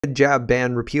jab,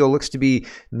 ban, repeal looks to be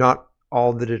not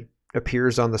all that it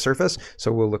appears on the surface.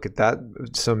 So we'll look at that.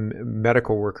 Some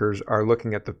medical workers are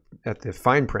looking at the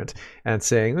fine print and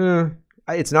saying,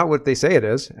 it's not what they say it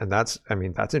is. And that's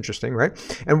interesting,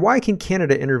 right? And why can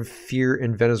Canada interfere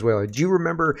in Venezuela? Do you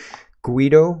remember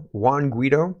Juan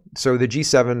Guaido? So the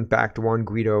G7 backed Juan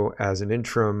Guaido as an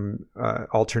interim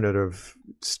alternative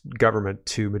government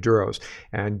to Maduro's.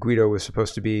 And Guaido was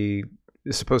supposed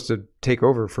to take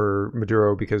over for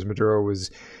Maduro because Maduro was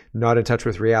not in touch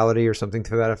with reality or something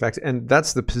to that effect. And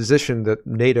that's the position that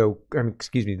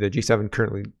the G7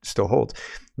 currently still holds.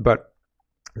 But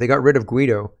they got rid of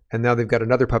Guaido, and now they've got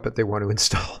another puppet they want to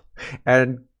install.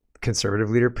 And conservative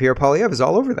leader Pierre Poilievre is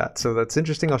all over that. So that's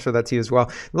interesting. I'll show that to you as well.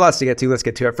 Lots to get to. Let's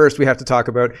get to it. First, we have to talk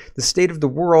about the state of the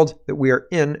world that we are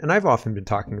in. And I've often been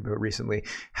talking about recently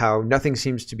how nothing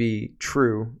seems to be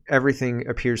true. Everything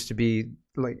appears to be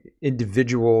like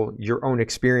individual, your own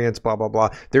experience, blah, blah, blah.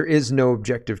 There is no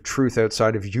objective truth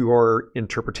outside of your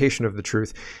interpretation of the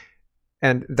truth.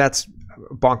 And that's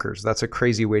bonkers. That's a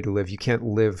crazy way to live. You can't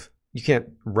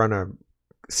run a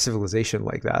civilization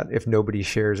like that if nobody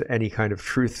shares any kind of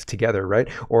truth together, right?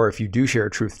 Or if you do share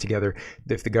truth together,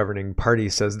 if the governing party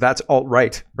says that's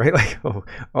alt-right, right? Like,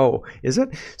 oh, is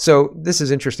it? So this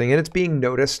is interesting, and it's being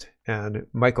noticed. And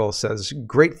Michael says,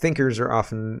 great thinkers are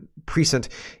often prescient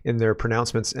in their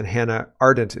pronouncements, and Hannah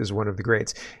Ardent is one of the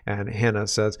greats. And Hannah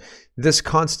says, this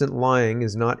constant lying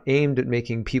is not aimed at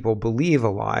making people believe a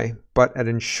lie, but at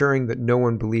ensuring that no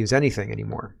one believes anything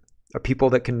anymore. A people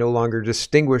that can no longer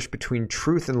distinguish between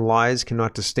truth and lies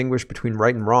cannot distinguish between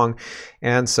right and wrong,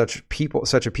 and such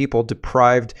a people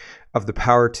deprived of the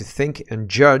power to think and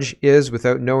judge is,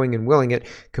 without knowing and willing it,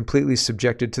 completely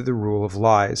subjected to the rule of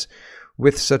lies.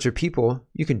 With such a people,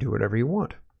 you can do whatever you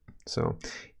want. So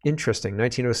interesting,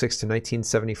 1906 to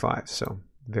 1975. So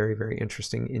very, very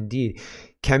interesting indeed.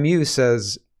 Camus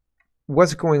says,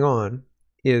 what's going on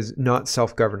is not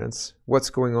self-governance. What's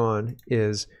going on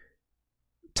is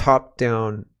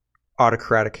top-down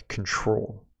autocratic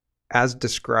control, as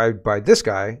described by this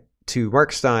guy to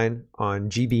Mark Stein on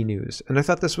GB News. And I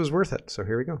thought this was worth it. So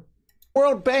here we go.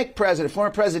 World Bank president,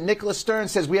 former President Nicholas Stern,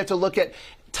 says we have to look at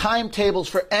timetables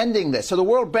for ending this. So the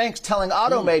World Bank's telling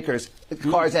automakers the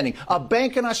car's ending. A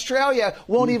bank in Australia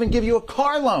won't even give you a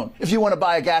car loan if you want to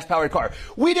buy a gas-powered car.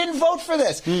 We didn't vote for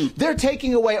this. They're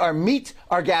taking away our meat,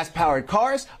 our gas-powered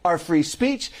cars, our free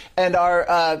speech, and our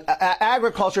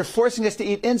agriculture, forcing us to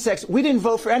eat insects. We didn't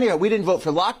vote for any of it. We didn't vote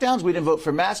for lockdowns. We didn't vote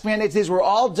for mask mandates. These were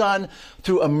all done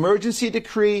through emergency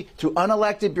decree, through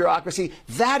unelected bureaucracy.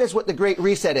 That is what the Great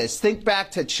Reset is. Think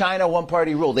back to China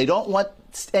one-party rule. They don't want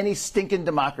any stinking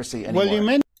democracy anymore. Well, you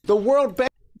meant the World Bank.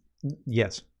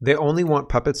 Yes, they only want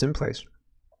puppets in place.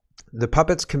 The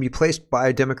puppets can be placed by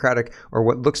a democratic, or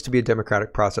what looks to be a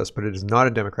democratic process, but it is not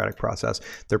a democratic process.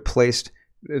 They're placed,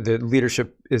 the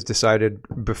leadership is decided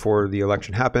before the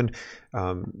election happened.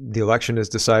 The election is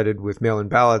decided with mail-in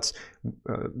ballots.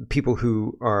 People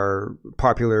who are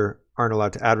popular aren't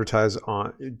allowed to advertise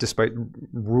on, despite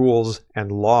rules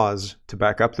and laws to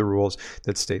back up the rules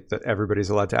that state that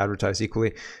everybody's allowed to advertise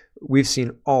equally. We've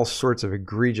seen all sorts of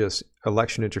egregious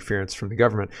election interference from the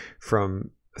government,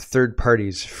 from third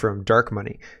parties, from dark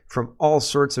money, from all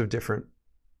sorts of different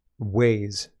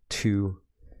ways to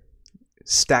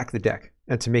stack the deck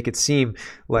and to make it seem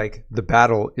like the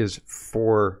battle is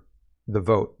for the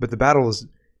vote. But the battle is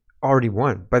already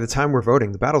won. By the time we're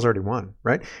voting, the battle's already won,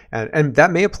 right? And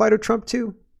that may apply to Trump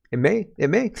too. It may,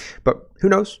 but who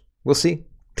knows? We'll see.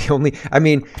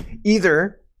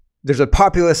 Either there's a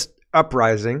populist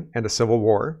uprising and a civil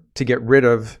war to get rid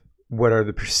of what are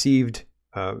the perceived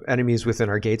enemies within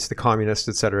our gates, the communists,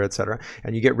 et cetera,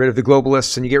 and you get rid of the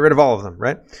globalists and you get rid of all of them,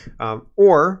 right?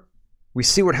 Or we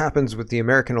see what happens with the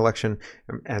American election,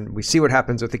 and we see what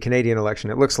happens with the Canadian election.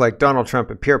 It looks like Donald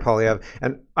Trump and Pierre Poilievre,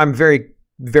 and I'm very,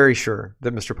 very sure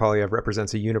that Mr. Poilievre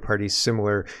represents a uniparty,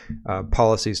 similar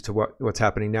policies to what's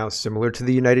happening now, similar to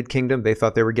the United Kingdom. They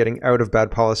thought they were getting out of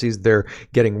bad policies. They're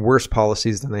getting worse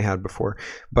policies than they had before,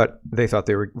 but they thought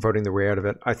they were voting their way out of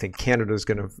it. I think Canada is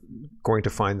going to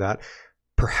find that.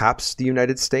 Perhaps the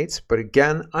United States, but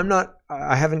again, I'm not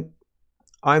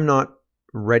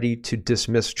ready to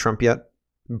dismiss Trump yet,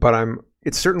 but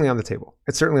it's certainly on the table.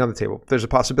 It's certainly on the table. There's a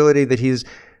possibility that he's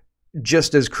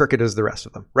just as crooked as the rest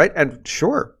of them, right? And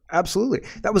sure, absolutely.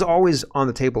 That was always on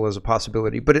the table as a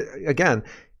possibility. But again,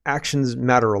 actions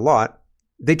matter a lot.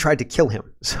 They tried to kill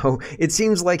him. So it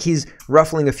seems like he's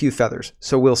ruffling a few feathers.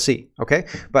 So we'll see, okay?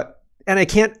 And I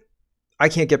can't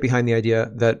get behind the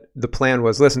idea that the plan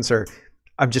was, listen, sir,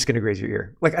 I'm just going to graze your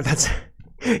ear. Like, that's,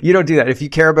 you don't do that. If you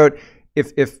care about,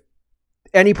 if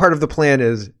any part of the plan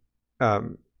is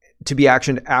to be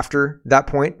actioned after that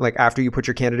point, like after you put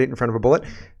your candidate in front of a bullet,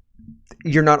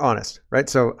 you're not honest, right?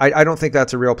 So I don't think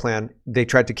that's a real plan. They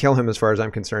tried to kill him as far as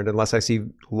I'm concerned, unless I see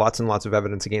lots and lots of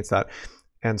evidence against that.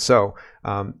 And so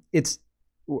it's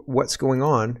what's going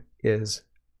on is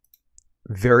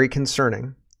very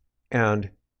concerning, and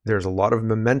there's a lot of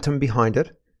momentum behind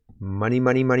it. Money,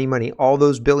 money, money, money. All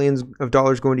those billions of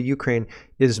dollars going to Ukraine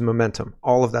is momentum.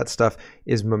 All of that stuff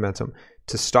is momentum.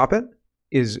 To stop it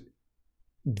is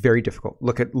very difficult.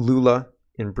 Look at Lula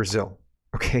in Brazil.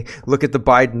 Okay. Look at the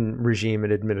Biden regime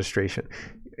and administration.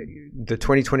 The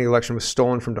 2020 election was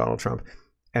stolen from Donald Trump,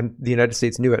 and the United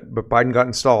States knew it, but Biden got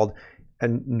installed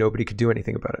and nobody could do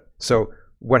anything about it. So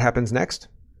what happens next?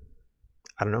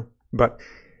 I don't know, but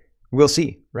we'll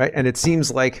see, right? And it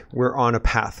seems like we're on a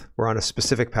path. We're on a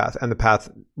specific path, and the path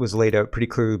was laid out pretty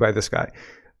clearly by this guy.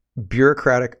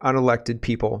 Bureaucratic, unelected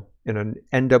people in an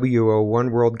NWO,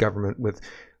 one world government with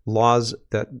laws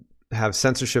that have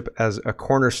censorship as a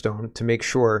cornerstone to make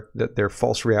sure that their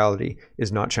false reality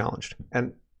is not challenged.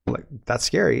 And like, that's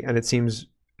scary. And it seems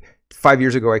 5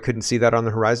 years ago, I couldn't see that on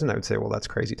the horizon. I would say, well, that's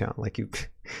crazy town. Like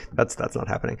that's not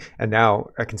happening. And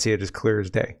now I can see it as clear as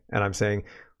day. And I'm saying,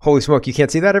 holy smoke, you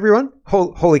can't see that, everyone?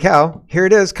 Holy cow, here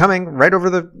it is coming right over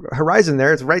the horizon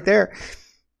there. It's right there.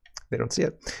 They don't see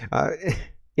it.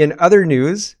 In other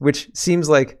news, which seems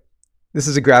like this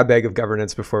is a grab bag of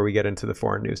governance before we get into the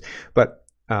foreign news, but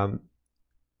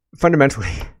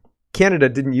fundamentally, Canada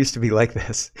didn't used to be like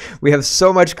this. We have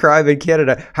so much crime in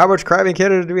Canada. How much crime in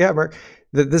Canada do we have, Mark?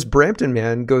 This Brampton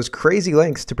man goes crazy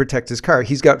lengths to protect his car.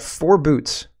 He's got 4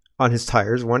 boots on his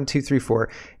tires, 1, 2, 3,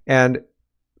 4. And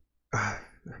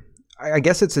I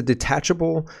guess it's a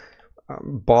detachable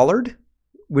bollard,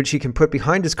 which he can put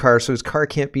behind his car so his car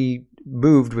can't be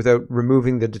moved without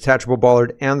removing the detachable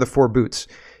bollard and the 4 boots.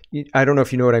 I don't know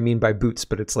if you know what I mean by boots,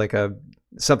 but it's like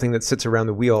something that sits around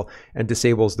the wheel and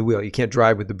disables the wheel. You can't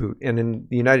drive with the boot. And in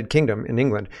the United Kingdom, in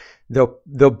England,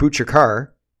 they'll boot your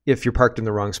car if you're parked in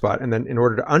the wrong spot, and then in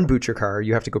order to unboot your car,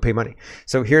 you have to go pay money.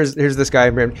 So here's this guy.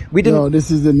 We didn't. No, this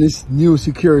is the new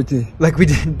security. Like we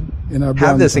didn't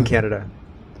have this in Canada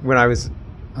when I was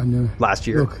last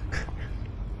year. Look,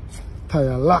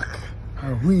 tire lock,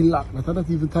 a wheel lock. That's not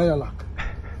even tire lock.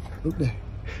 Look there.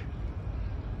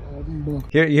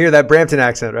 You hear that Brampton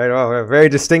accent, right? Oh, a very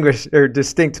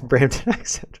distinct Brampton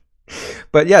accent.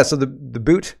 But yeah, so the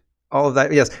boot, all of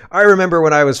that. Yes, I remember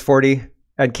when I was 40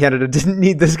 and Canada didn't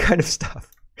need this kind of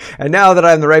stuff. And now that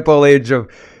I'm the ripe old age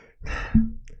of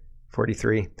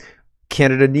 43,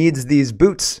 Canada needs these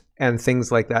boots and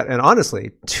things like that. And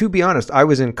honestly, to be honest, I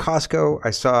was in Costco.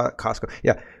 I saw Costco.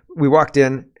 Yeah. We walked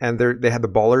in and they had the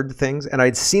bollard things, and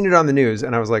I'd seen it on the news,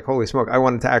 and I was like, holy smoke, I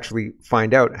wanted to actually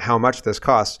find out how much this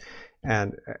costs.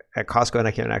 And at Costco, and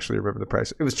I can't actually remember the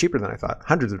price. It was cheaper than I thought,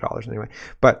 hundreds of dollars anyway.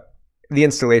 But the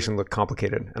installation looked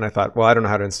complicated, and I thought, well, I don't know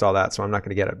how to install that, so I'm not going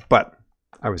to get it. But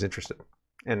I was interested,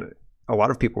 and a lot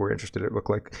of people were interested. It looked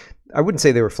like, I wouldn't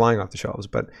say they were flying off the shelves,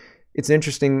 but it's an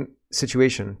interesting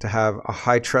situation to have a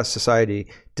high trust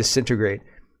society disintegrate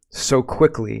so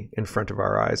quickly in front of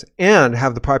our eyes and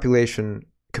have the population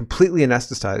completely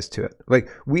anesthetized to it. Like,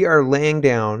 we are laying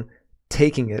down,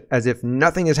 taking it as if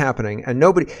nothing is happening,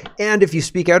 and if you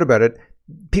speak out about it,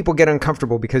 people get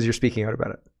uncomfortable because you're speaking out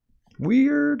about it.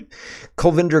 Weird.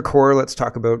 Kulvinder Kaur, let's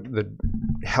talk about the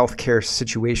healthcare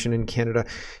situation in Canada.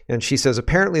 And she says,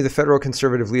 apparently the federal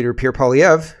conservative leader Pierre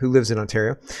Poilievre, who lives in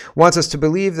Ontario, wants us to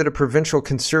believe that a provincial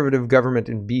conservative government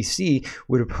in BC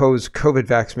would oppose COVID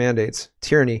vax mandates,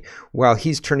 tyranny, while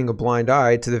he's turning a blind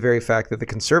eye to the very fact that the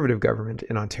conservative government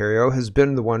in Ontario has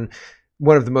been one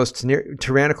of the most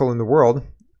tyrannical in the world.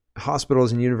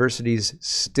 Hospitals and universities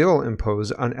still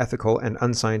impose unethical and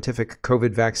unscientific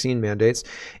COVID vaccine mandates,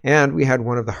 and we had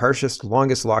one of the harshest,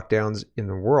 longest lockdowns in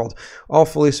the world, all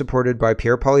fully supported by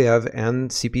Pierre Poilievre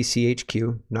and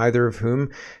CPCHQ, neither of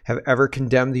whom have ever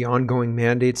condemned the ongoing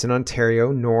mandates in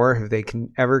Ontario, nor have they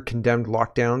ever condemned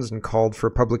lockdowns and called for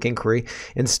public inquiry.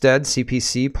 Instead,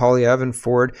 CPC, Poilievre, and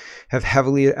Ford have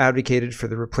heavily advocated for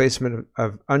the replacement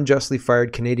of unjustly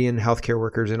fired Canadian healthcare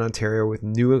workers in Ontario with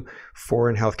new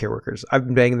foreign healthcare workers. I've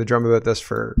been banging the drum about this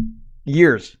for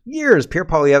years. Pierre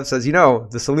Poilievre says,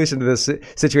 the solution to this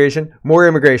situation, more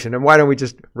immigration. And why don't we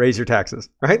just raise your taxes,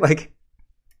 right? Like,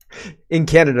 in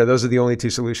Canada, those are the only 2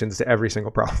 solutions to every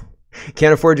single problem.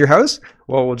 Can't afford your house?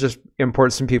 Well, we'll just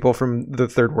import some people from the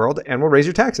third world and we'll raise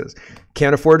your taxes.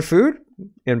 Can't afford food?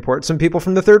 Import some people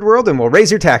from the third world and we'll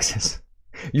raise your taxes.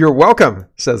 You're welcome,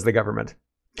 says the government.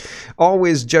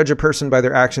 Always judge a person by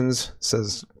their actions,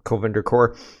 says Kulvinder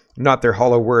Kaur, not their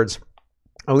hollow words.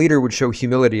 A leader would show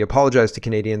humility, apologize to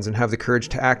Canadians, and have the courage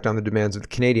to act on the demands of the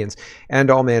Canadians, end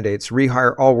all mandates,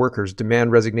 rehire all workers,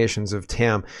 demand resignations of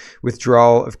TAM,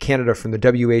 withdrawal of Canada from the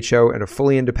WHO, and a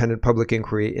fully independent public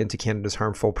inquiry into Canada's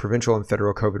harmful provincial and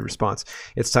federal COVID response.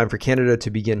 It's time for Canada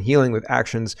to begin healing with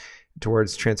actions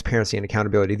towards transparency and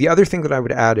accountability. The other thing that I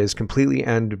would add is completely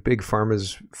end Big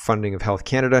Pharma's funding of Health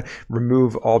Canada,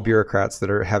 remove all bureaucrats that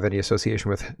have any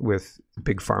association with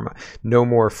Big Pharma. No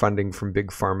more funding from Big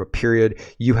Pharma, period.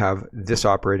 You have this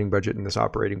operating budget and this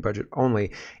operating budget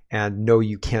only, and no,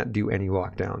 you can't do any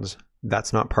lockdowns.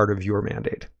 That's not part of your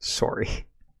mandate. Sorry.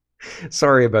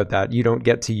 Sorry about that. You don't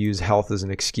get to use health as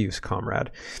an excuse,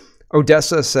 comrade.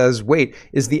 Odessa says, wait,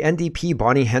 is the NDP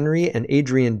Bonnie Henry and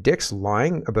Adrian Dix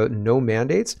lying about no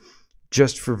mandates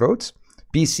just for votes?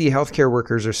 BC healthcare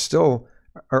workers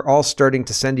are all starting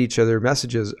to send each other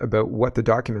messages about what the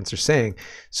documents are saying.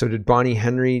 So did Bonnie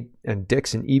Henry and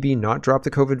Dix and EB not drop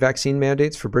the COVID vaccine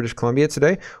mandates for British Columbia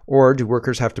today? Or do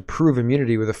workers have to prove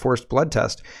immunity with a forced blood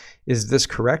test? Is this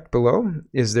correct below?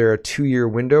 Is there a 2-year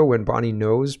window when Bonnie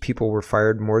knows people were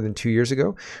fired more than 2 years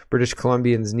ago? British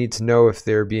Columbians need to know if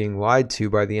they're being lied to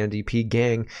by the NDP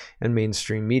gang and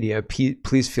mainstream media.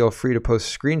 Please feel free to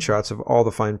post screenshots of all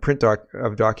the fine print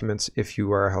of documents if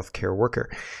you are a healthcare worker.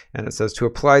 And it says, to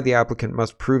apply, the applicant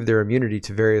must prove their immunity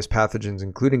to various pathogens,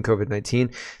 including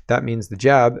COVID-19. That means the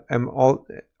jab.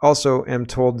 Also am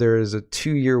told there is a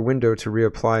 2-year window to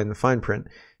reapply in the fine print.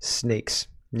 Snakes.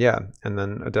 Yeah, and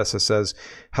then Odessa says,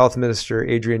 Health Minister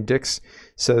Adrian Dix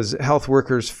says health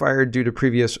workers fired due to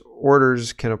previous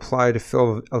orders can apply to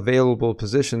fill available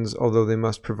positions, although they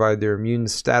must provide their immune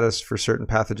status for certain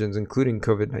pathogens, including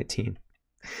COVID-19.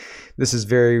 This is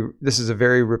a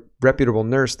very reputable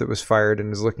nurse that was fired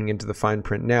and is looking into the fine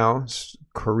print now.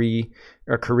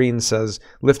 Corrine says,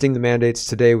 lifting the mandates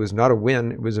today was not a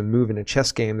win. It was a move in a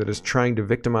chess game that is trying to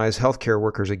victimize healthcare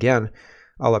workers again.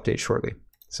 I'll update shortly.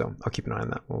 So I'll keep an eye on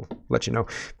that. We'll let you know.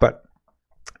 But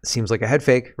it seems like a head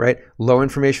fake, right? Low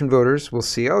information voters will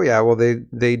see, oh yeah, well,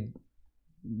 they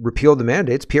repealed the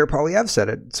mandates. Pierre Poilievre said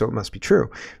it, so it must be true,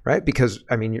 right? Because,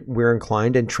 I mean, we're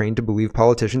inclined and trained to believe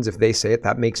politicians. If they say it,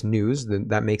 that makes news. Then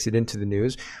that makes it into the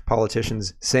news.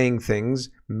 Politicians saying things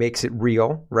makes it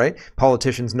real, right?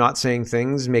 Politicians not saying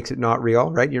things makes it not real,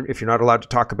 right? If you're not allowed to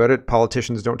talk about it,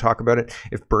 politicians don't talk about it.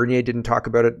 If Bernier didn't talk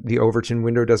about it, the Overton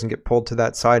window doesn't get pulled to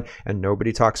that side and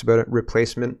nobody talks about it.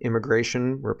 Replacement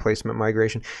immigration, replacement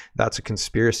migration, that's a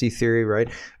conspiracy theory, right?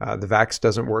 The vax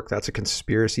doesn't work. That's a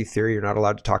conspiracy theory. You're not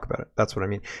allowed to talk about it. That's what I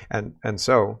mean. And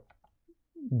so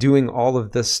doing all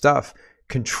of this stuff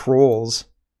controls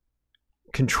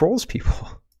people.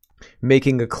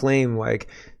 Making a claim like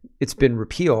it's been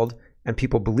repealed and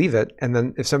people believe it. And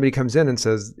then if somebody comes in and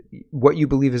says, what you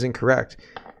believe is incorrect,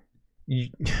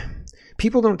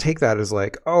 people don't take that as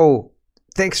like, oh,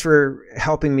 thanks for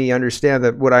helping me understand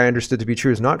that what I understood to be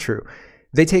true is not true.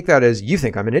 They take that as, you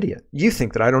think I'm an idiot. You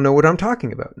think that I don't know what I'm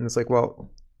talking about. And it's like,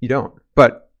 well, you don't.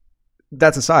 But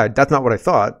that's aside. That's not what I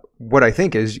thought. What I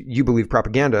think is you believe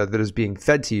propaganda that is being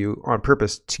fed to you on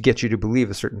purpose to get you to believe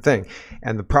a certain thing.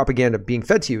 And the propaganda being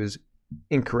fed to you is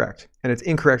incorrect. And it's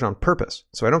incorrect on purpose.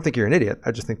 So I don't think you're an idiot.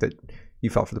 I just think that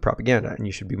you fell for the propaganda and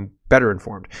you should be better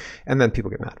informed. And then people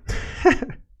get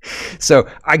mad. So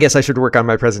I guess I should work on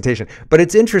my presentation. But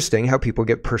it's interesting how people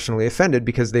get personally offended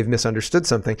because they've misunderstood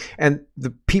something. And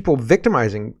the people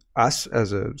victimizing us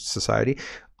as a society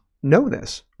know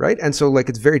this, right? And so like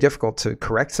it's very difficult to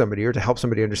correct somebody or to help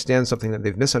somebody understand something that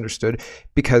they've misunderstood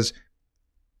because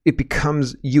it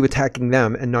becomes you attacking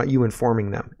them and not you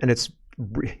informing them. And it's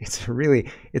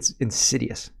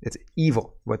insidious. It's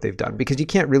evil what they've done because you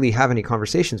can't really have any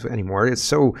conversations anymore. It's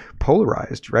so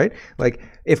polarized, right? Like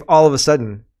if all of a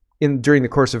sudden during the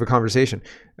course of a conversation,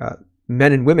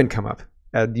 men and women come up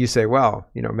and you say, well,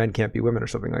 you know, men can't be women or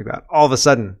something like that. All of a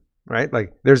sudden, right?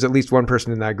 Like there's at least one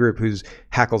person in that group whose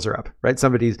hackles are up, right?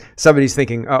 Somebody's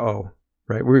thinking, uh-oh,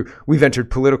 right? We've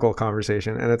entered political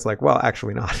conversation and it's like, well,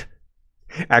 actually not.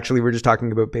 Actually, we're just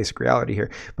talking about basic reality here.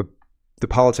 But the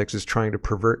politics is trying to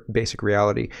pervert basic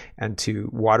reality and to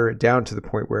water it down to the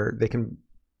point where they can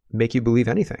make you believe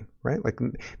anything, right? Like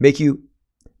make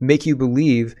you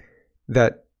believe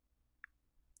that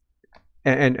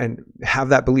and have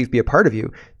that belief be a part of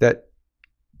you that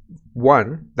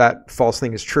one, that false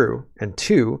thing is true, and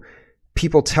two,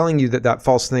 people telling you that that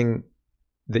false thing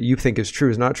that you think is true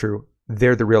is not true,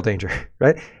 they're the real danger,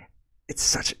 right?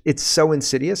 It's so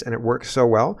insidious and it works so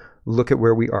well. Look at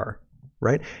where we are,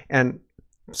 right? And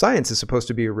science is supposed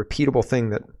to be a repeatable thing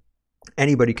that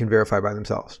anybody can verify by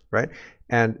themselves, right?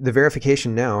 And the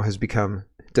verification now has become,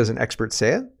 does an expert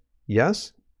say it?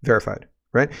 Yes, verified,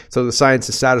 right? So the science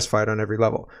is satisfied on every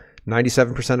level.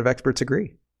 97% of experts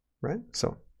agree, right?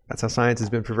 So that's how science has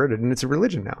been perverted, and it's a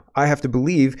religion now. I have to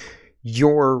believe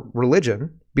your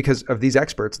religion because of these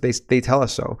experts. They tell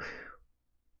us so,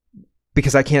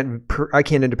 because I can't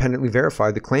independently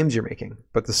verify the claims you're making,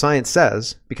 but the science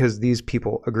says because these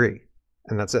people agree,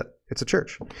 and that's it. It's a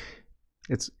church.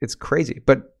 It's crazy,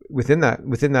 but within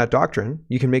that doctrine,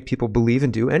 you can make people believe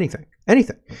and do anything.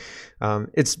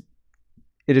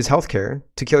 It is healthcare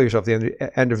to kill yourself at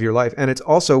the end of your life, and it's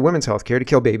also women's healthcare to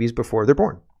kill babies before they're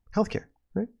born. Healthcare,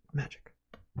 right? Magic.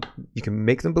 You can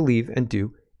make them believe and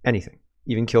do anything,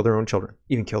 even kill their own children,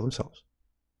 even kill themselves.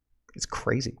 It's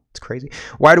crazy. It's crazy.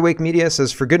 Wide Awake Media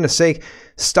says, for goodness sake,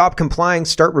 stop complying,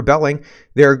 start rebelling.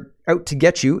 They're out to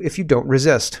get you if you don't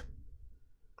resist.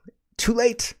 Too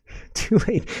late. Too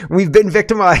late. We've been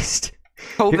victimized.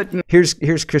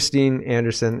 Here's Christine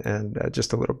Anderson, and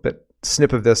just a little bit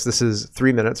snip of this. This is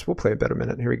 3 minutes. We'll play about a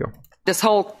minute. Here we go. This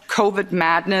whole COVID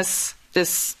madness,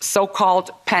 this so-called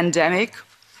pandemic,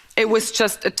 it was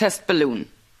just a test balloon,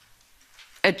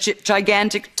 a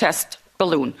gigantic test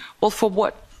balloon. Well, for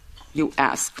what, you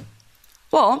ask?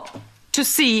 Well, to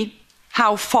see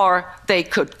how far they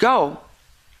could go,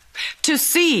 to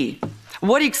see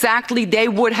what exactly they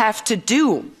would have to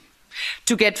do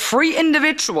to get free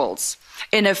individuals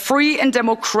in a free and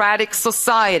democratic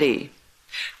society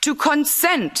to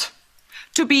consent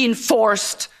to being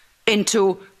forced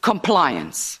into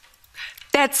compliance.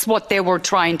 That's what they were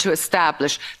trying to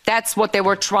establish. That's what they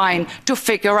were trying to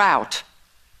figure out.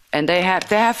 And they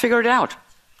have figured it out.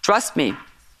 Trust me,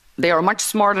 they are much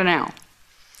smarter now.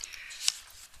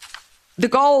 The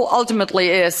goal ultimately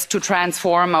is to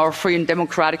transform our free and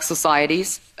democratic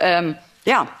societies,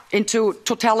 into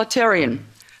totalitarian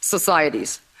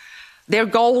societies. Their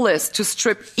goal is to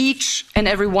strip each and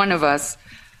every one of us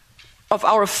of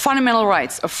our fundamental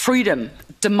rights of freedom,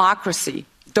 democracy,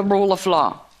 the rule of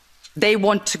law. They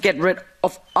want to get rid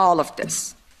of all of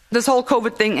this. This whole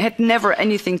COVID thing had never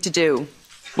anything to do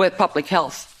with public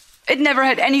health. It never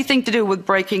had anything to do with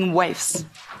breaking waves.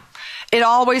 It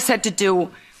always had to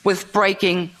do with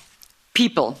breaking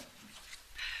people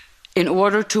in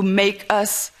order to make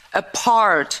us a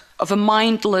part of a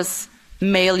mindless,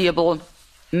 malleable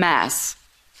mass,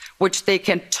 which they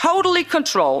can totally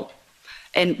control,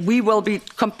 and we will be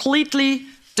completely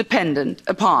dependent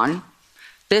upon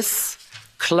this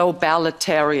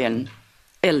globalitarian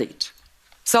elite.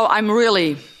 So I'm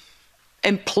really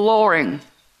imploring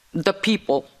the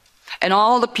people and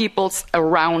all the peoples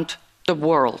around the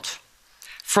world,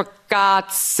 for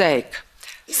God's sake,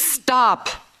 stop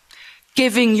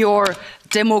giving your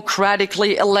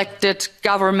democratically elected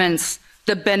governments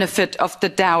the benefit of the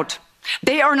doubt.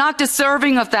 They are not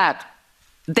deserving of that.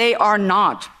 They are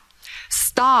not.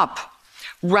 Stop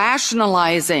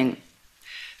rationalizing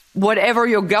whatever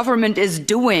your government is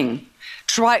doing.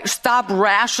 Stop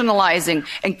rationalizing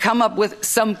and come up with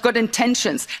some good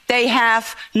intentions. They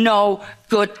have no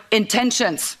good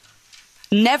intentions.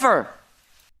 Never.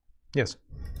 Yes.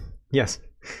 Yes.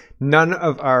 None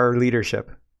of our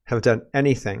leadership have done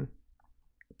anything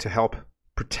to help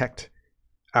protect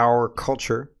our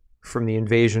culture from the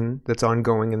invasion that's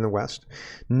ongoing in the West.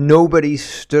 Nobody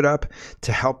stood up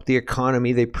to help the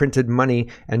economy. They printed money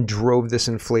and drove this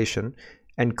inflation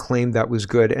and claimed that was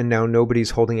good. And now nobody's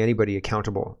holding anybody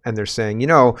accountable. And they're saying,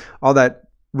 all that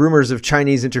rumors of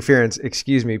Chinese interference,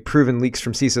 proven leaks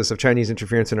from CSIS of Chinese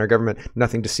interference in our government,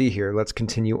 nothing to see here. Let's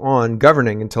continue on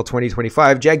governing until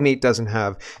 2025. Jagmeet doesn't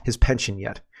have his pension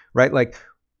yet, right? Like,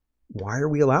 why are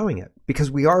we allowing it?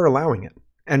 Because we are allowing it.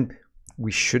 And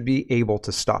we should be able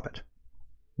to stop it.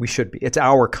 We should be. It's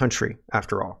our country,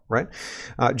 after all, right?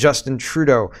 Justin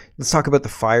Trudeau. Let's talk about the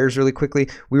fires really quickly.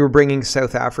 We were bringing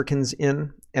South Africans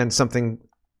in, and something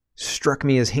struck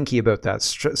me as hinky about that.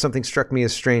 Something struck me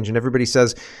as strange. And everybody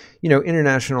says,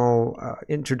 international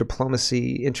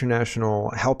interdiplomacy,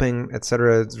 international helping,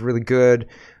 etc. is really good.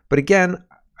 But again,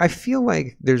 I feel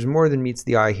like there's more than meets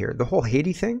the eye here. The whole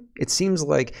Haiti thing, it seems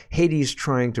like Haiti's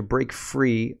trying to break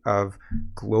free of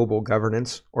global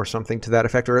governance or something to that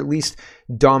effect, or at least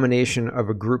domination of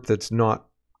a group that's not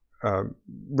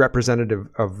representative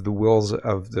of the wills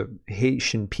of the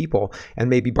Haitian people. And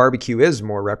maybe barbecue is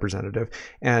more representative.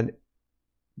 And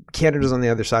Canada's on the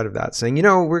other side of that, saying,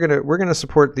 we're gonna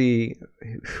support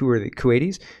who are the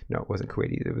Kuwaitis? No, it wasn't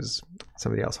Kuwaitis. It was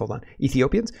somebody else. Hold on.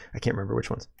 Ethiopians? I can't remember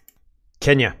which ones.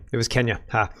 Kenya. It was Kenya.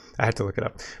 I had to look it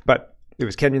up. But it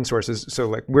was Kenyan sources.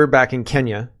 So we're backing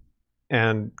Kenya,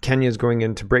 and Kenya is going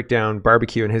in to break down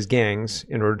barbecue and his gangs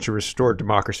in order to restore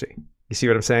democracy. You see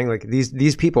what I'm saying?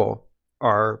 These people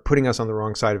are putting us on the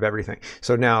wrong side of everything.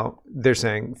 So now they're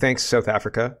saying, thanks, South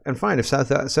Africa. And fine, if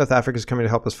South Africa is coming to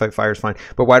help us fight fires, fine.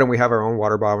 But why don't we have our own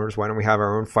water bombers? Why don't we have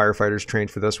our own firefighters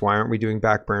trained for this? Why aren't we doing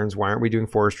back burns? Why aren't we doing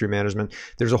forestry management?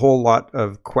 There's a whole lot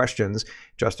of questions.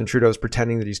 Justin Trudeau's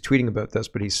pretending that he's tweeting about this,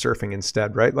 but he's surfing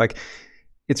instead, right? Like,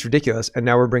 it's ridiculous. And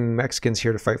now we're bringing Mexicans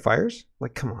here to fight fires?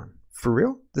 Like, come on. For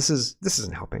real? This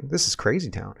isn't helping. This is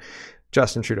crazy town.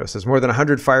 Justin Trudeau says more than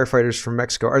 100 firefighters from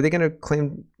Mexico. Are they going to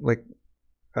claim like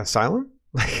asylum?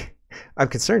 Like, I'm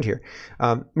concerned here.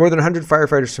 More than 100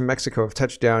 firefighters from Mexico have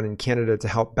touched down in Canada to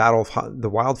help battle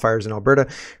the wildfires in Alberta.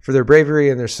 For their bravery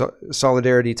and their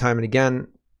solidarity time and again,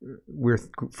 we're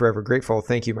forever grateful.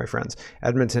 Thank you, my friends.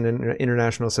 Edmonton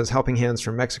International says helping hands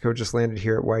from Mexico just landed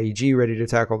here at YEG, ready to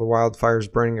tackle the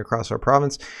wildfires burning across our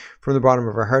province. From the bottom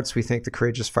of our hearts, we thank the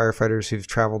courageous firefighters who've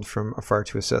traveled from afar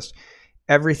to assist.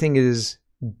 Everything is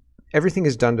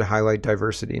done to highlight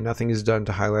diversity. Nothing is done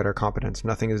to highlight our competence.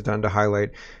 Nothing is done to highlight,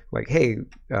 like, hey,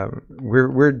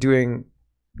 we're doing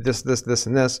this,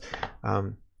 and this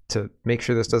to make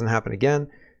sure this doesn't happen again.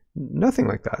 Nothing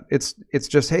like that. It's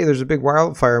just, hey, there's a big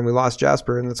wildfire and we lost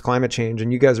Jasper and it's climate change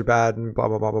and you guys are bad and blah,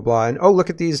 blah, blah, blah, blah. And oh, look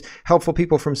at these helpful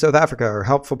people from South Africa or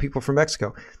helpful people from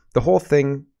Mexico. The whole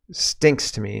thing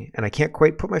stinks to me and I can't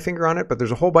quite put my finger on it, but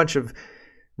there's a whole bunch of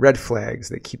red flags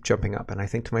that keep jumping up. And I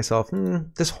think to myself,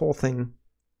 this whole thing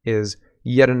is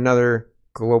yet another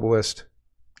globalist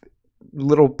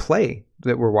little play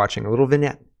that we're watching, a little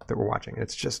vignette that we're watching.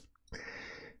 It's just,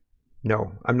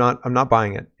 no, I'm not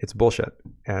buying it. It's bullshit.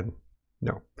 And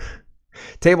no.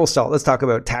 Table Salt. Let's talk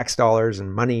about tax dollars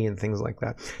and money and things like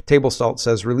that. Table Salt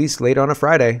says released late on a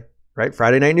Friday, right?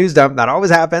 Friday night news dump. That always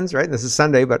happens, right? This is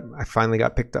Sunday, but I finally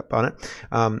got picked up on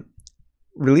it.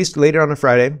 Released later on a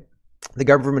Friday. The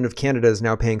government of Canada is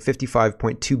now paying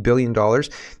 $55.2 billion.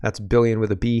 That's billion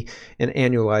with a B in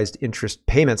annualized interest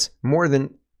payments, more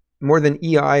than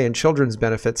EI and children's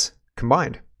benefits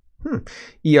combined.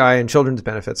 EI and children's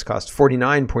benefits cost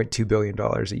 $49.2 billion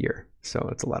a year. So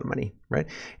that's a lot of money, right?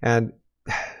 And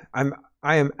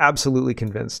I am absolutely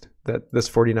convinced that this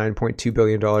 $49.2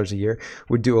 billion a year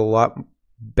would do a lot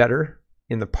better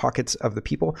in the pockets of the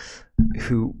people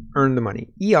who earn the money.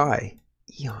 EI.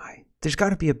 There's got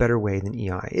to be a better way than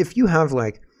EI. If you have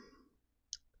like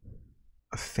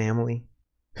a family,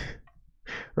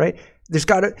 right? There's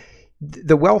got to,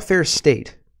 the welfare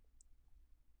state,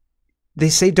 they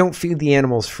say don't feed the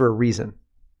animals for a reason,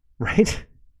 right?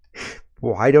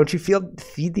 Why don't you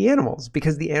feed the animals?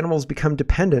 Because the animals become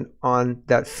dependent on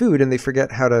that food and they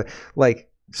forget how to like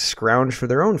scrounge for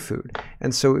their own food.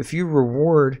 And so if you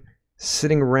reward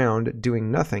sitting around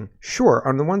doing nothing, sure,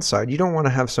 on the one side, you don't want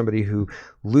to have somebody who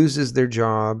loses their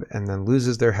job and then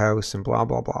loses their house and blah,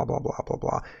 blah, blah, blah, blah, blah,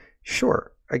 blah.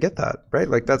 Sure, I get that, right?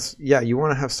 Like that's, yeah, you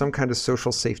want to have some kind of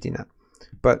social safety net.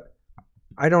 But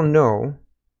I don't know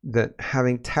that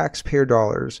having taxpayer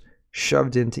dollars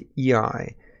shoved into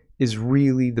EI is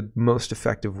really the most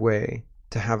effective way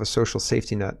to have a social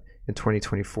safety net in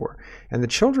 2024. And the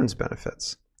children's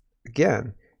benefits,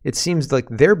 again, it seems like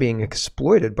they're being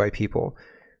exploited by people.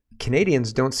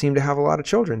 Canadians don't seem to have a lot of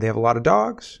children. They have a lot of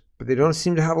dogs, but they don't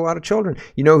seem to have a lot of children.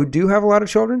 You know who do have a lot of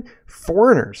children?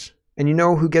 Foreigners. And you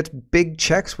know who gets big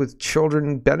checks with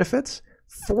children benefits?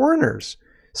 Foreigners.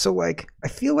 So like, I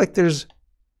feel like there's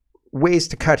ways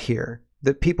to cut here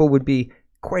that people would be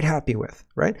quite happy with,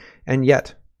 right? And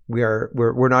yet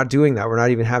we're not doing that. We're not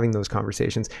even having those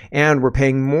conversations. And we're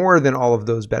paying more than all of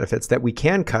those benefits that we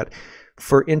can cut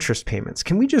for interest payments.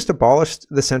 Can we just abolish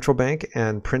the central bank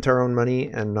and print our own money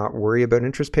and not worry about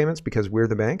interest payments because we're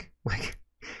the bank? Like,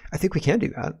 I think we can do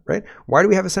that, right? Why do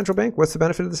we have a central bank? What's the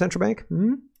benefit of the central bank?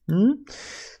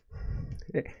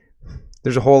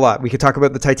 There's a whole lot. We could talk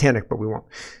about the Titanic, but we won't.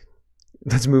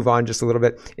 Let's move on just a little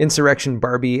bit. Insurrection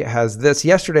Barbie has this.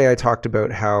 Yesterday, I talked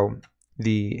about how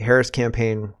the Harris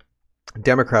campaign,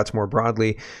 Democrats more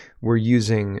broadly, were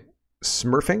using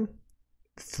smurfing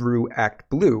through Act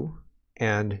Blue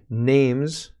and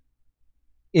names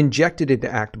injected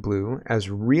into Act Blue as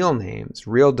real names,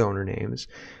 real donor names,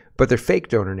 but they're fake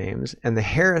donor names. And the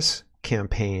Harris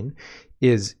campaign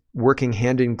is working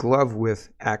hand in glove with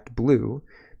Act Blue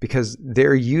because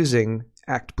they're using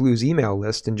Act Blue's email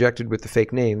list injected with the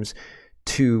fake names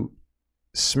to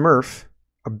smurf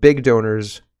a big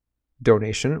donor's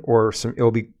donation or some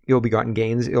ill-begotten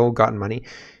gains, ill-gotten money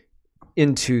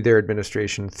into their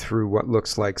administration through what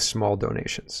looks like small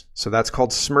donations. So that's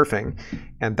called smurfing,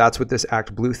 and that's what this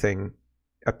Act Blue thing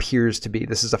appears to be.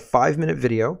 This is a 5-minute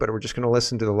video, but we're just going to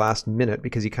listen to the last minute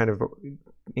because he kind of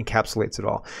encapsulates it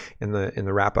all in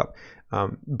the wrap-up.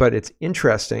 But it's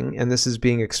interesting, and this is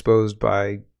being exposed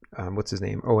by what's his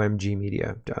name? OMG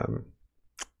Media.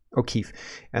 O'Keefe.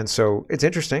 And so it's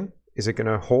interesting. Is it going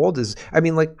to hold?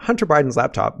 Like Hunter Biden's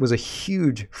laptop was a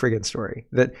huge friggin' story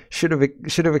that should have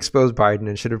exposed Biden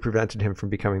and should have prevented him from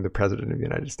becoming the president of the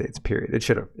United States, period. It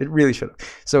should have. It really should have.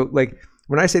 So like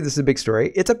when I say this is a big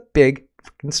story, it's a big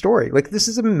freaking story. Like this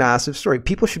is a massive story.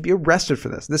 People should be arrested for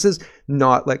this. This is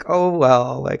not like, oh,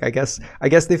 well, like I guess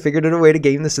they figured out a way to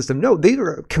game the system. No, they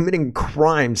are committing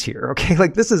crimes here. Okay.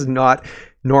 Like this is not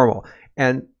normal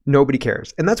and nobody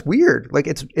cares. And that's weird. Like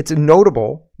it's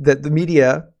notable that the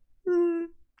media,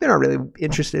 they're not really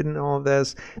interested in all of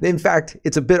this. In fact,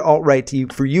 it's a bit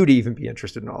alt-right for you to even be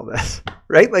interested in all of this,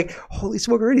 right? Like, holy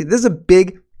smoke already. This is a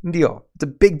big deal. It's a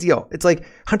big deal. It's like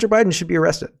Hunter Biden should be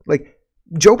arrested. Like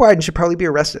Joe Biden should probably be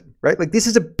arrested, right? Like this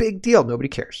is a big deal. Nobody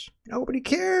cares. Nobody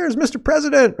cares, Mr.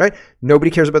 President, right? Nobody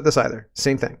cares about this either.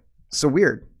 Same thing. So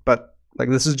weird, but like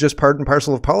this is just part and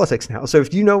parcel of politics now. So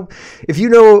if you know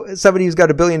somebody who's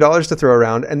got $1 billion to throw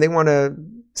around and they want to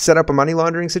set up a money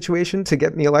laundering situation to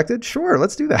get me elected, sure,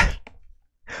 let's do that.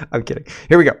 I'm kidding.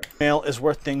 Here we go. Email is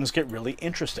where things get really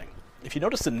interesting. If you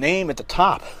notice the name at the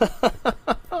top,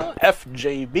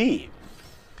 FJB.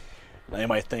 Now you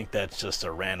might think that's just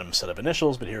a random set of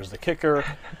initials, but here's the kicker.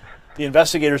 The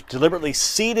investigators deliberately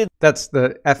seeded. That's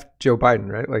the F Joe Biden,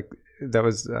 right? Like that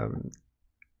was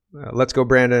Let's Go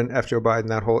Brandon, F Joe Biden,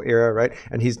 that whole era, right?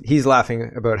 And he's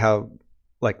laughing about how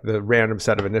like the random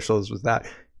set of initials was that.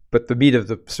 But the meat of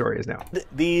the story is now.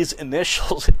 These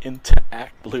initials into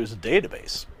ActBlue's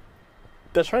database.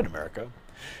 That's right, America.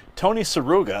 Tony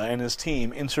Saruga and his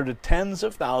team inserted tens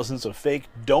of thousands of fake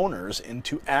donors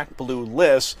into ActBlue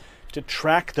lists to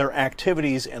track their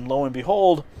activities, and lo and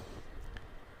behold,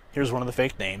 here's one of the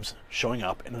fake names showing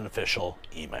up in an official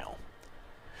email.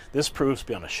 This proves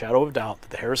beyond a shadow of doubt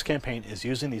that the Harris campaign is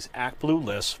using these ActBlue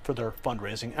lists for their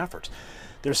fundraising efforts.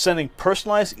 They're sending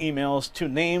personalized emails to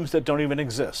names that don't even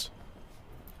exist.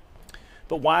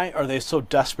 But why are they so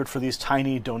desperate for these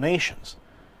tiny donations?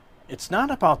 It's not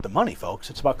about the money,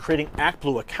 folks. It's about creating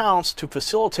ActBlue accounts to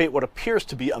facilitate what appears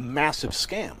to be a massive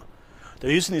scam. They're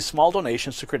using these small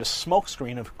donations to create a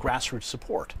smokescreen of grassroots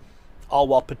support, all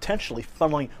while potentially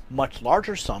funneling much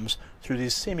larger sums through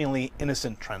these seemingly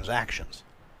innocent transactions.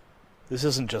 This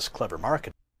isn't just clever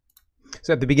marketing.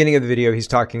 So at the beginning of the video, he's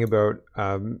talking about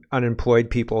unemployed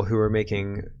people who are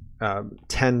making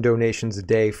 10 donations a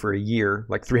day for a year,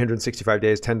 like 365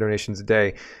 days, 10 donations a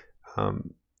day,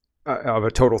 of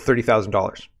a total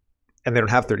 $30,000. And they don't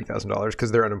have $30,000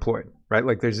 because they're unemployed, right?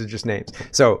 Like there's just names.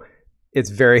 So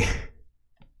it's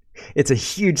it's a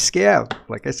huge scam.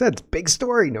 Like I said, it's a big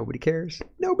story. Nobody cares.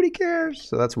 Nobody cares.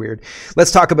 So that's weird.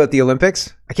 Let's talk about the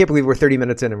Olympics. I can't believe we're 30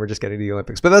 minutes in and we're just getting to the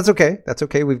Olympics, but that's okay. That's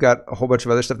okay. We've got a whole bunch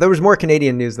of other stuff. There was more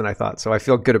Canadian news than I thought, so I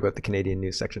feel good about the Canadian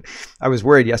news section. I was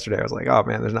worried yesterday. I was like, oh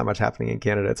man, there's not much happening in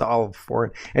Canada. It's all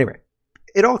foreign. Anyway,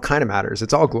 it all kind of matters.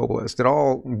 It's all globalist. It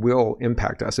all will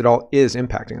impact us. It all is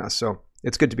impacting us. So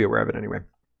it's good to be aware of it anyway.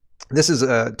 This is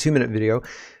a 2-minute video.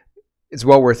 It's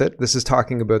well worth it. This is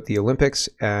talking about the Olympics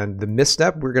and the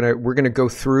misstep. We're gonna go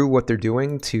through what they're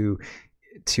doing to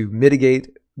mitigate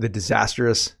the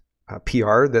disastrous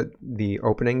PR that the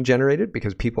opening generated,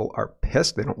 because people are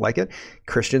pissed. They don't like it.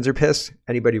 Christians are pissed.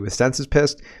 Anybody with sense is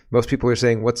pissed. Most people are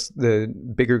saying, what's the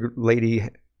bigger lady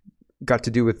got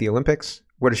to do with the Olympics?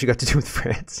 What has she got to do with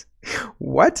France?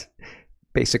 What?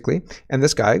 Basically. And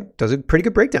this guy does a pretty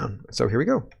good breakdown. So here we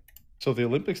go. So the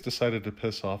Olympics decided to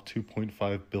piss off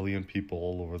 2.5 billion people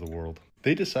all over the world.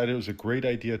 They decided it was a great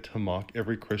idea to mock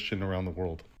every Christian around the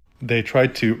world. They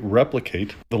tried to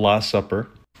replicate the Last Supper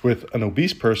with an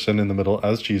obese person in the middle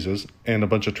as Jesus and a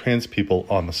bunch of trans people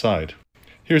on the side.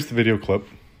 Here's the video clip.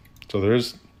 So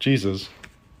there's Jesus.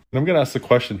 And I'm going to ask the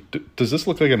question, does this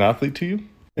look like an athlete to you?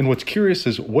 And what's curious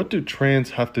is, what do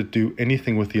trans have to do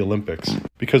anything with the Olympics?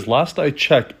 Because last I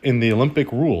checked, in the Olympic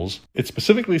rules, it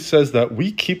specifically says that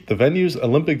we keep the venues,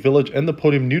 Olympic Village, and the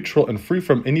podium neutral and free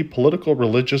from any political,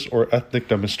 religious, or ethnic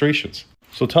demonstrations.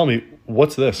 So tell me,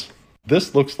 what's this?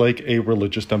 This looks like a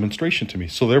religious demonstration to me,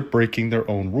 so they're breaking their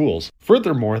own rules.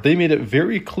 Furthermore, they made it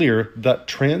very clear that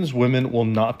trans women will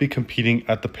not be competing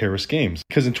at the Paris Games,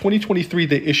 because in 2023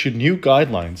 they issued new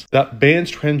guidelines that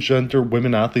bans transgender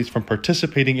women athletes from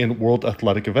participating in world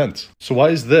athletic events. So why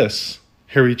is this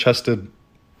hairy-chested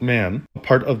man a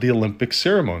part of the Olympic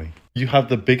ceremony? You have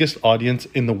the biggest audience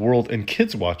in the world and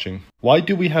kids watching. Why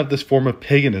do we have this form of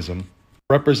paganism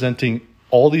representing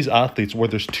all these athletes where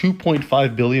there's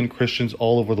 2.5 billion Christians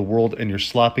all over the world and you're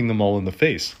slapping them all in the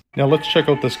face? Now let's check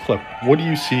out this clip. What do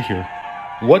you see here?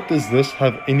 What does this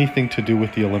have anything to do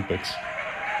with the Olympics?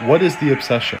 What is the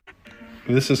obsession?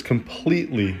 This is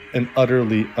completely and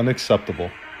utterly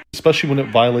unacceptable, especially when it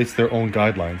violates their own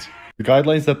guidelines. The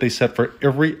guidelines that they set for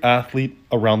every athlete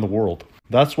around the world.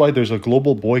 That's why there's a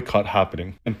global boycott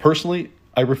happening. And personally,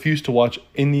 I refuse to watch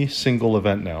any single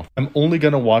event now. I'm only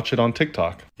going to watch it on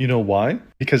TikTok. You know why?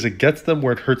 Because it gets them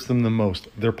where it hurts them the most,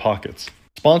 their pockets.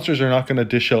 Sponsors are not going to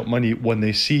dish out money when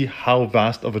they see how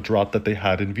vast of a drop that they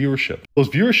had in viewership. Those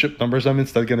viewership numbers I'm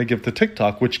instead going to give to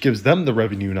TikTok, which gives them the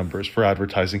revenue numbers for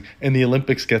advertising, and the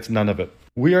Olympics gets none of it.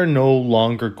 We are no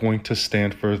longer going to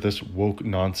stand for this woke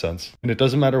nonsense. And it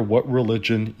doesn't matter what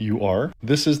religion you are,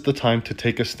 this is the time to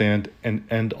take a stand and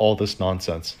end all this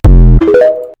nonsense.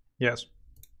 Yes,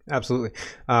 absolutely.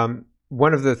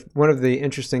 One of the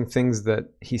interesting things that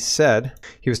he said,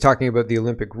 he was talking about the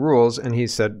Olympic rules, and he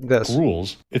said this.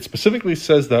 Rules. It specifically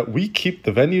says that we keep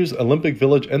the venues, Olympic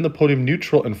Village, and the podium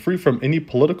neutral and free from any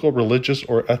political, religious,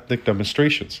 or ethnic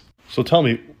demonstrations. So tell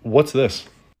me, what's this?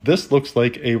 This looks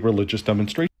like a religious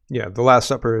demonstration. Yeah, the Last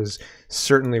Supper is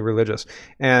certainly religious.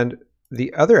 And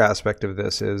the other aspect of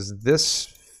this is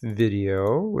this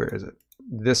video. Where is it?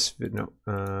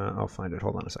 I'll find it.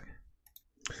 Hold on a second.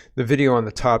 The video on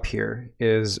the top here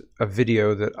is a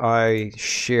video that I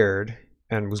shared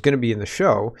and was going to be in the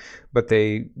show, but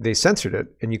they censored it,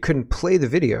 and you couldn't play the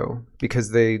video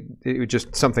because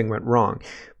something went wrong.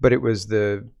 But it was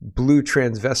the blue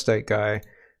transvestite guy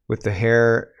with the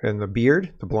hair and the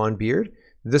beard, the blonde beard.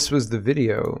 This was the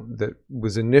video that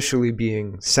was initially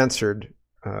being censored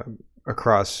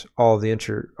across all the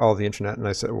internet, and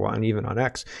I said, well, and even on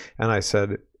X, and I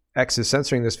said, X is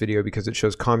censoring this video because it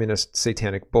shows communist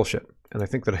satanic bullshit. And I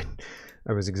think that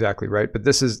I was exactly right. But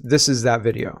this is that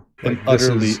video. And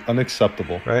utterly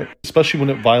unacceptable. Right? Especially when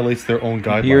it violates their own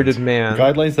guidelines. Bearded man.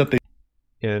 Guidelines that they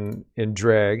in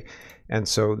drag. And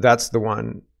so that's the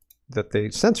one that they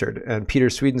censored. And Peter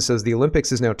Sweden says the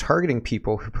Olympics is now targeting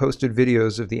people who posted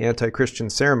videos of the anti-Christian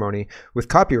ceremony with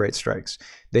copyright strikes.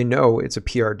 They know it's a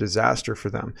PR disaster for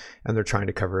them, and they're trying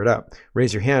to cover it up.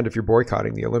 Raise your hand if you're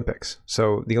boycotting the Olympics.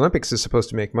 So the Olympics is supposed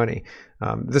to make money.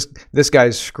 This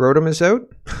guy's scrotum is out.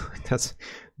 That's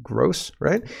gross,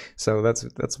 right? So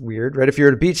that's weird, right? If you're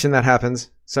at a beach and that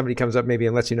happens, somebody comes up maybe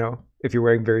and lets you know if you're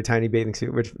wearing very tiny bathing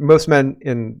suit, which most men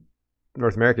in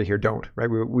North America here don't, right?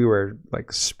 We wear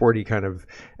like sporty kind of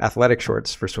athletic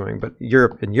shorts for swimming, but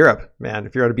in Europe, man,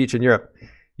 if you're on a beach in Europe,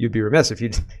 you'd be remiss if you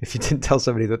didn't tell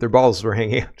somebody that their balls were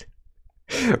hanging out,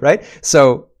 right?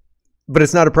 So, but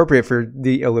it's not appropriate for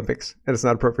the Olympics, and it's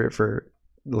not appropriate for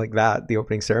like that, the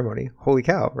opening ceremony. Holy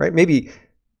cow, right? Maybe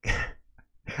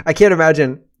I can't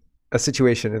imagine a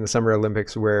situation in the Summer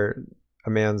Olympics where a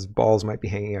man's balls might be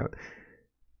hanging out,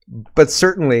 but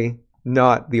certainly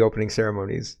not the opening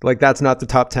ceremonies. Like, that's not the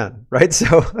top 10, right?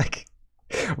 So like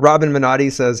Robin Minotti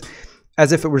says,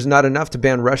 as if it was not enough to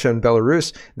ban Russia and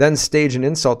Belarus, then stage an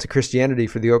insult to Christianity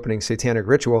for the opening satanic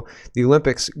ritual, the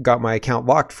Olympics got my account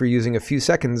locked for using a few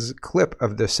seconds clip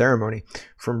of the ceremony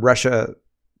from Russia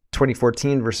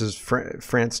 2014 versus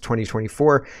France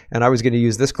 2024. And I was going to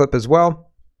use this clip as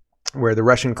well, where the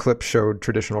Russian clip showed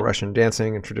traditional Russian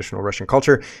dancing and traditional Russian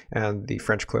culture, and the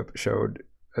French clip showed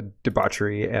a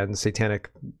debauchery and satanic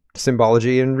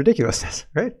symbology and ridiculousness,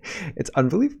 right? It's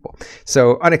unbelievable.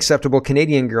 So unacceptable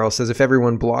Canadian girl says if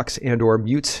everyone blocks and or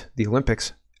mutes the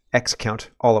Olympics X account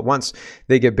all at once,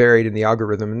 they get buried in the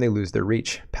algorithm and they lose their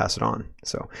reach. Pass it on.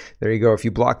 So there you go. If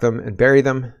you block them and bury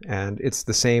them, and it's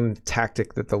the same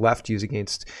tactic that the left use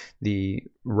against the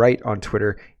right on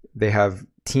Twitter. They have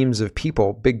teams of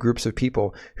people, big groups of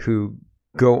people who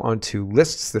go onto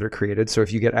lists that are created. So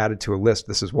if you get added to a list,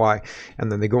 this is why.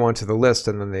 And then they go onto the list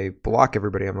and then they block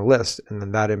everybody on the list. And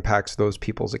then that impacts those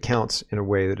people's accounts in a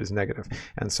way that is negative.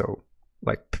 And so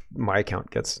like my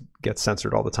account gets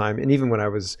censored all the time. And even when I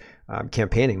was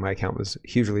campaigning, my account was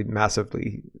hugely,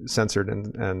 massively censored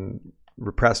and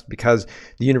repressed because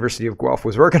the University of Guelph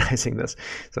was organizing this.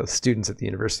 So students at the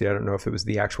university, I don't know if it was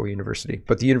the actual university,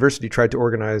 but the university tried to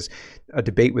organize a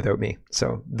debate without me.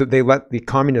 So they let the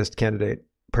communist candidate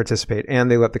participate, and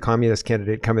they let the communist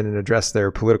candidate come in and address their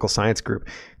political science group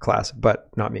class, but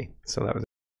not me. So that was it.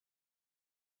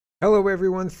 Hello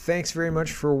everyone, thanks very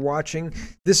much for watching.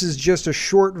 This is just a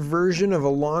short version of a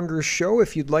longer show.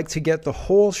 If you'd like to get the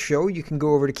whole show, you can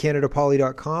go over to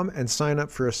CanadaPoly.com and sign up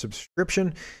for a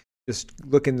subscription. Just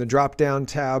look in the drop-down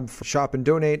tab for Shop and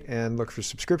Donate and look for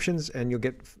subscriptions, and you'll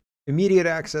get immediate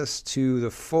access to the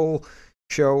full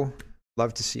show.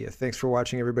 Love to see you. Thanks for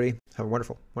watching, everybody. Have a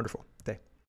wonderful, wonderful